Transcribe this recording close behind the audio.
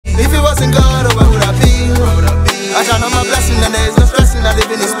If it wasn't God, where would I be? I count on my blessing and there's no stressing. I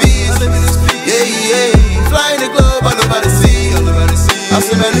live in this peace. Yeah. Flying the globe, I nobody see. I've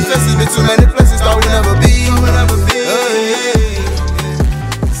seen many faces, been too many places, thought we'd never be.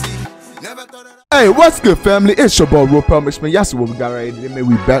 Hey, what's good, family? It's your boy RealPelmx, man. Y'all see what we got right here, man.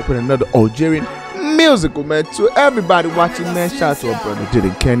 We back with another Algerian musical, man. To everybody watching, man, shout out to our brother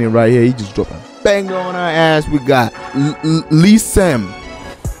Didine Canon right here. He just dropped a banger on our ass. We got Lee Sam.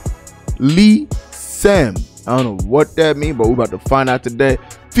 I don't know what that means, but we're about to find out today.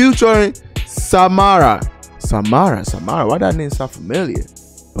 Featuring Samara. Why that name sound familiar?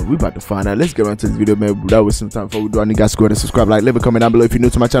 But we about to find out. Let's get right into this video, man. That was some time before we do. I need guys to go ahead and subscribe, like, leave a comment down below if you're new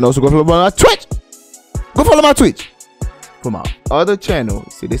to my channel. Also go follow my Twitch. Go follow my Twitch. For my other channel,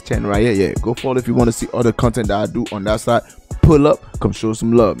 see this channel right here? Yeah, go follow if you want to see other content that I do on that side. Pull up, come show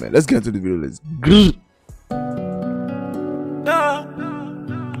some love, man. Let's get into the video. Let's go.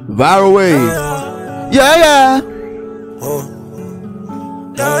 Viral wave. Yeah.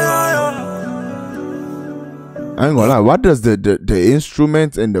 I ain't gonna lie. Why does the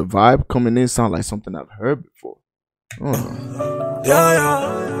instruments and the vibe coming in sound like something I've heard before?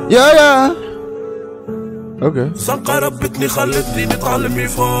 Yeah. Okay.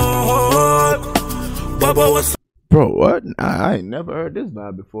 Bro, what? I ain't never heard this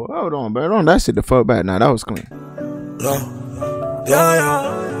vibe before. Hold on, bro. Don't that shit the fuck back. Nah, that was clean.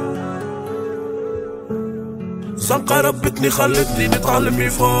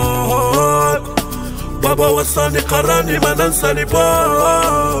 بابا وصاني قراني ما ننساني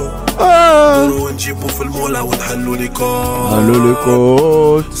ونجيبو في المولى ونحلو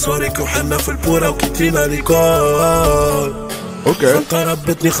ليكول صوريك وحنا في البورة وكيتينا ليكول سنقة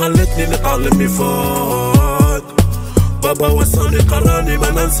ربتني خلتني نتعلم ميفات بابا وصاني قراني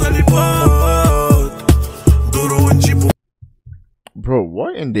ما ننساني دورو ونجيبو. Bro,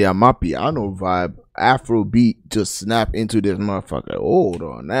 what in the Amapiano vibe Afrobeat just snap into this motherfucker? Hold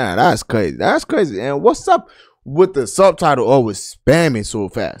on, nah, that's crazy. And what's up with the subtitle always spamming so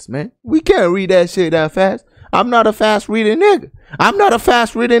fast, man? We can't read that shit that fast. I'm not a fast reading nigga.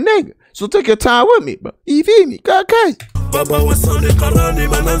 So take your time with me, bro. You feel me? Go crazy.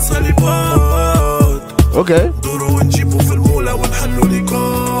 Okay.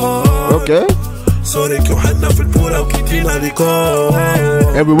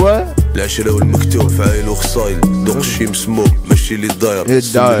 Everywhere. العشرة والمكتوب فايل وخصايل دوق الشي مسموم ماشي اللي داير اللي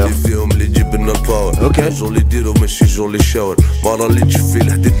فيهم اللي يجيب لنا الباور جو اللي يديرو ماشي جو اللي يشاور مرة اللي تشفي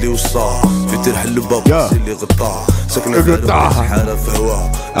الحديد اللي وصاها في ترح الباب اللي غطاها ساكنة في حارة في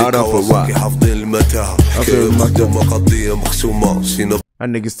هواها كي حافظين المتاهة حكاية مخدومة قضية مقسومة سينا. That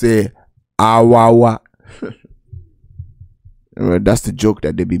nigga said awawa. That's the joke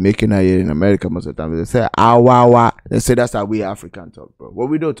that they be making out here in America most of the time. They say awawa. They say that's how we African talk, bro. Well,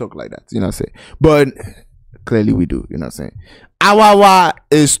 we don't talk like that, you know what I'm saying? But clearly we do, you know what I'm saying? Awawa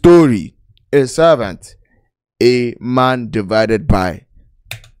is story, a servant, a man divided by.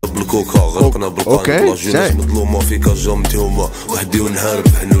 اوكي جيناس مظلومه في كرجمتي هما وحدي ونحارب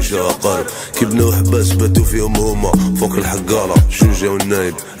حنوجه قارب كي بناو حباس باتوا فيهم هما فوق الحقاله جوجه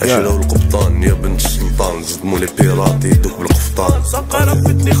والنايب عشره والقبطان يا بنت السلطان زدموا لي بيراتي يدوك بالقفطان سنقة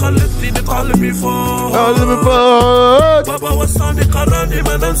ربتني خلتني نتعلم يفوت بابا وصاني قراني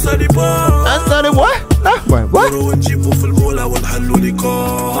ما ننساني ونجيبو في المولى ونحلو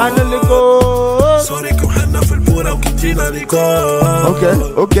ليكول صوريك وحنا في البورة وكيتينا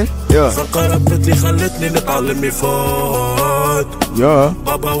ليكول Okay, yeah. سنقة ربتني خلتني نتعلم يفوت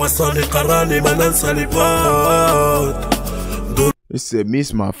بابا وصاني قراني ما ننساني It said,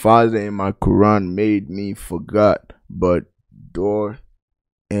 miss my father and my Quran made me forgot, but Dor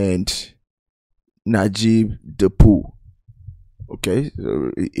and Najib Depu. Okay,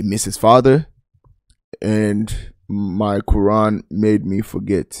 so it missed his father and my Quran made me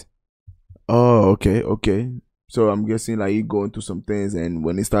forget. Oh, okay. So I'm guessing like he going through some things, and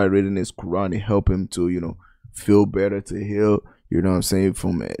when he started reading his Quran, it helped him to, you know, feel better, to heal, you know what I'm saying,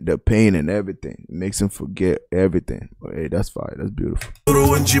 from the pain and everything. It makes him forget everything. But hey, that's fine. That's beautiful.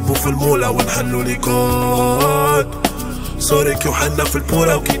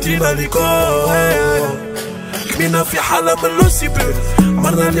 كمينا في حالة من لوسيبي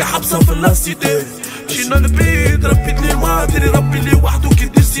مرة اللي حبسة في اللاسيدي مشينا لبيت ربيتني ما ادري ربي اللي وحده كي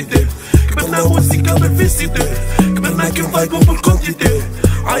ديسيدي كبرنا موزي كامل في سيدي كبرنا كي نفايبو بالكونتيتي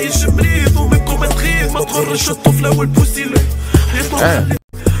عايش مريض ومنكم تخيل ما تغرش الطفلة والبوسيلي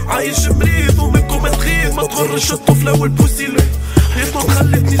عايش مريض ومنكم تخيل ما تغرش الطفلة والبوسيلي هيتون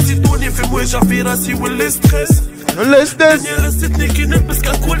خلتني زيدوني في مواجع في راسي والاسترس الدنيا رستني كي نلبس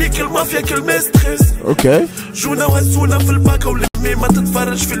كالكولي كالمافيا كالمسترس اوكي جونا وهزونا في الباكا تحمي ما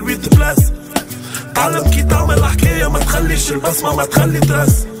تتفرج في الويت بلاس تعلم كي تعمل حكاية ما تخليش البصمة ما تخلي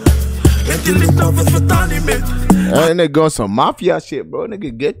تراس انت اللي تنفذ في التعليمات. And they go some mafia shit, bro.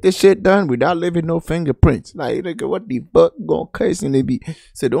 Nigga, get this shit done without leaving no fingerprints. Like, nigga, what the fuck going crazy? And they be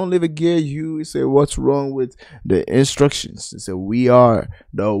said, don't leave a gear you. He said, what's wrong with the instructions? He said, we are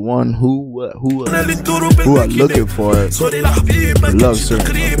the one who are looking for love service.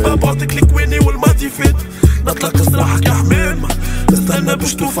 نطلق صراحك يا حمام نستنى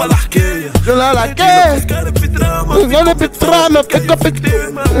باش توفى الحكاية لا الحكاية قالب في دراما قالب في دراما بتلقى في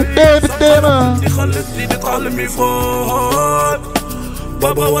الدراما خلتني نتعلم يفوت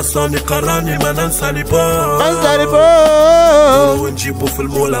بابا وصاني قراني ما ننسى لي ونجيبو في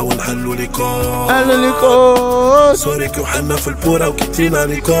المولى ونحلو ليكو سوريك وحنا في البورة وكتينا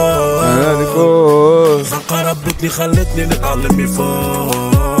ليكو زنقة ربتني خلتني نتعلم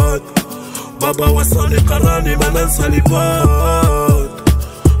يفوت بابا وصاني قراني ما ننسى لي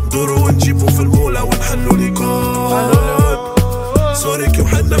دورو ونجيبو في المولى ونحلو ليكود سوريكي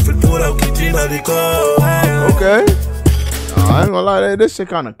وحنا في البورة وكيتينا ليكود. Okay. I ain't gonna lie, this shit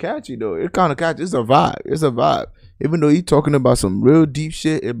kinda catchy though. It's kinda catchy. It's a vibe. It's a vibe. Even though he talking about some real deep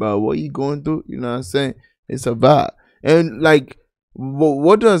shit about what he going through, you know what I'm saying? It's a vibe. And like,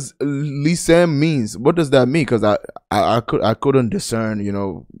 what does Lisam means? What does that mean? Because I couldn't discern, you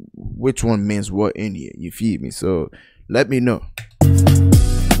know, which one means what in here. You feel me? So let me know.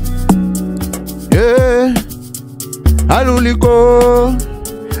 Yeah, Aluliko,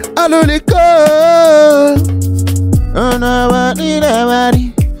 oh no, I need a body.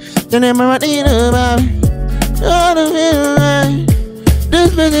 This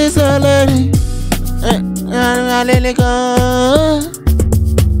bitch is a lady.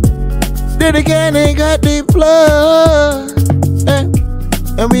 Didine ain't got the flow.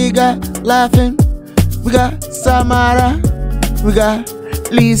 And we got laughing. We got Samara. We got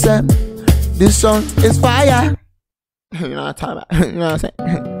Lisa. This song is fire. You know what I'm talking about? You know what I'm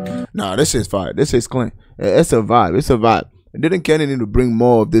saying? Nah, this shit's fire. This shit's clean. It's a vibe. It's a vibe. Didn't Canon need to bring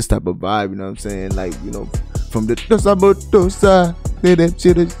more of this type of vibe, you know what I'm saying? Like, you know, from the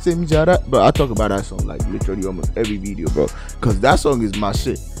but I talk about that song like literally almost every video, bro. Cause that song is my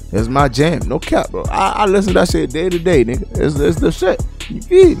shit. It's my jam. No cap, bro. I listen to that shit day to day, nigga. It's the shit. You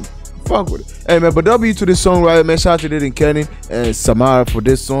feel me? Fuck with it. Hey man, but W to this song right, man. Shout out to Didine Canon and Samara for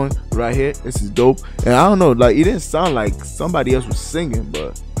this song right here. This is dope. And I don't know, like it didn't sound like somebody else was singing,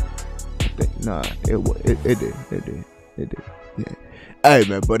 but I think, nah, it did. Yeah. Hey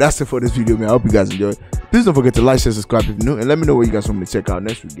man, but that's it for this video, man. I hope you guys enjoyed. Please don't forget to like, share, subscribe if you're new, and let me know what you guys want me to check out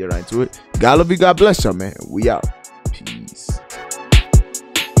next. We get right into it. God love you, God bless y'all, man. We out.